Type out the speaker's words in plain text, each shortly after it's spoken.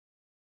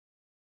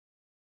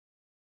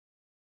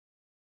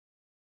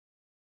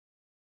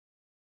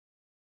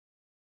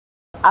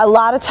a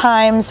lot of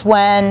times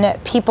when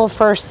people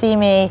first see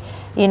me,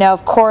 you know,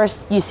 of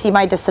course you see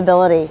my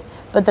disability,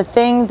 but the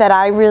thing that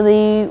I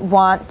really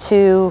want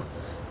to,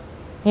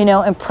 you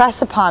know,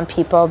 impress upon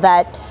people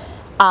that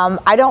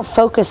I don't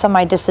focus on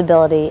my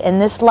disability. In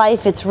this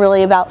life, it's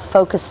really about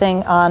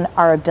focusing on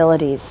our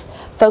abilities,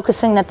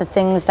 focusing on the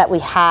things that we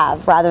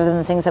have rather than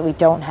the things that we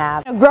don't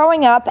have.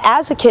 Growing up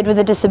as a kid with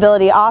a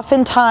disability,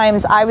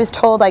 oftentimes I was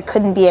told I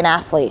couldn't be an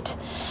athlete.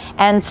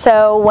 And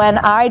so when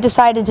I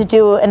decided to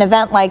do an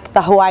event like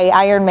the Hawaii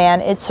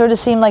Ironman, it sort of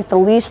seemed like the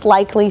least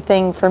likely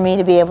thing for me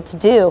to be able to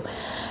do.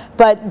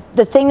 But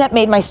the thing that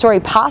made my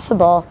story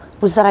possible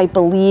was that I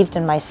believed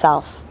in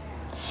myself.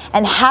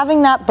 And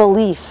having that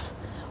belief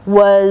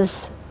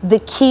was the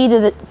key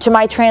to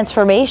my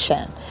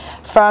transformation.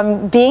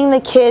 From being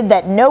the kid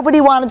that nobody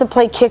wanted to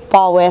play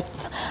kickball with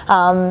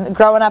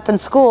growing up in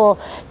school,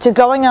 to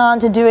going on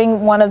to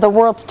doing one of the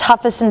world's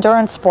toughest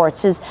endurance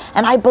sports,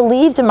 and I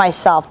believed in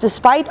myself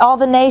despite all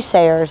the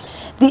naysayers.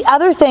 The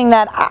other thing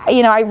that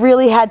I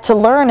really had to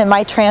learn in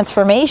my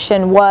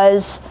transformation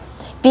was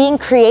being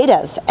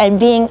creative and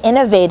being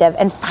innovative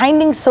and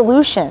finding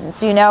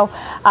solutions, you know.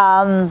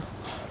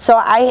 So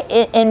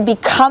in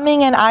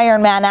becoming an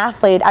Ironman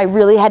athlete, I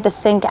really had to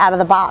think out of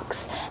the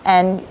box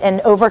and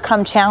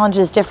overcome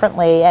challenges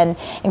differently and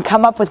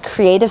come up with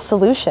creative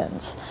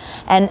solutions.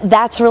 And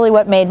that's really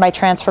what made my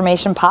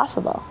transformation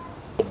possible.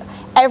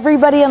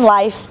 Everybody in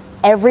life,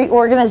 every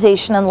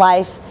organization in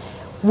life,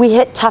 we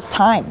hit tough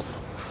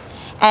times.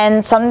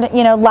 And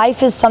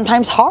life is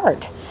sometimes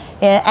hard.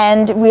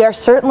 And we are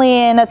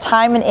certainly in a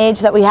time and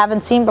age that we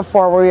haven't seen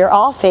before where we are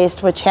all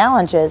faced with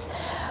challenges.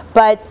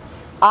 But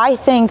I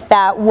think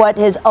that what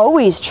is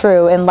always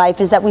true in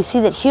life is that we see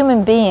that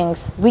human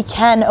beings, we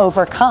can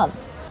overcome.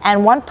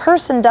 And one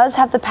person does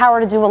have the power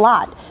to do a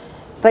lot,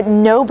 but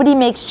nobody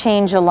makes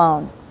change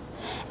alone.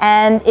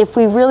 And if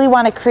we really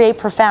want to create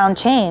profound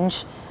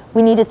change,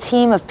 we need a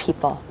team of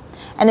people.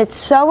 And it's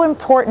so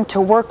important to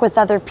work with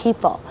other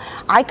people.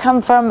 I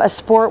come from a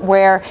sport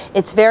where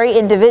it's very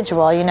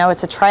individual, you know,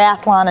 it's a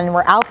triathlon and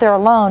we're out there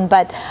alone,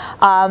 but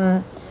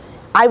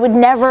I would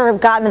never have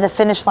gotten to the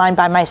finish line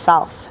by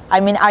myself. I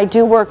mean, I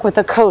do work with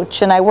a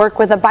coach, and I work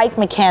with a bike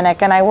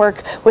mechanic, and I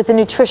work with a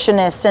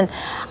nutritionist, and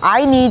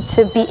I need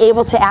to be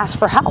able to ask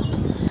for help.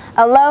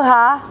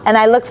 Aloha, and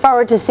I look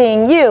forward to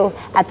seeing you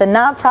at the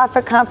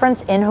Nonprofit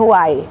Conference in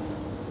Hawaii.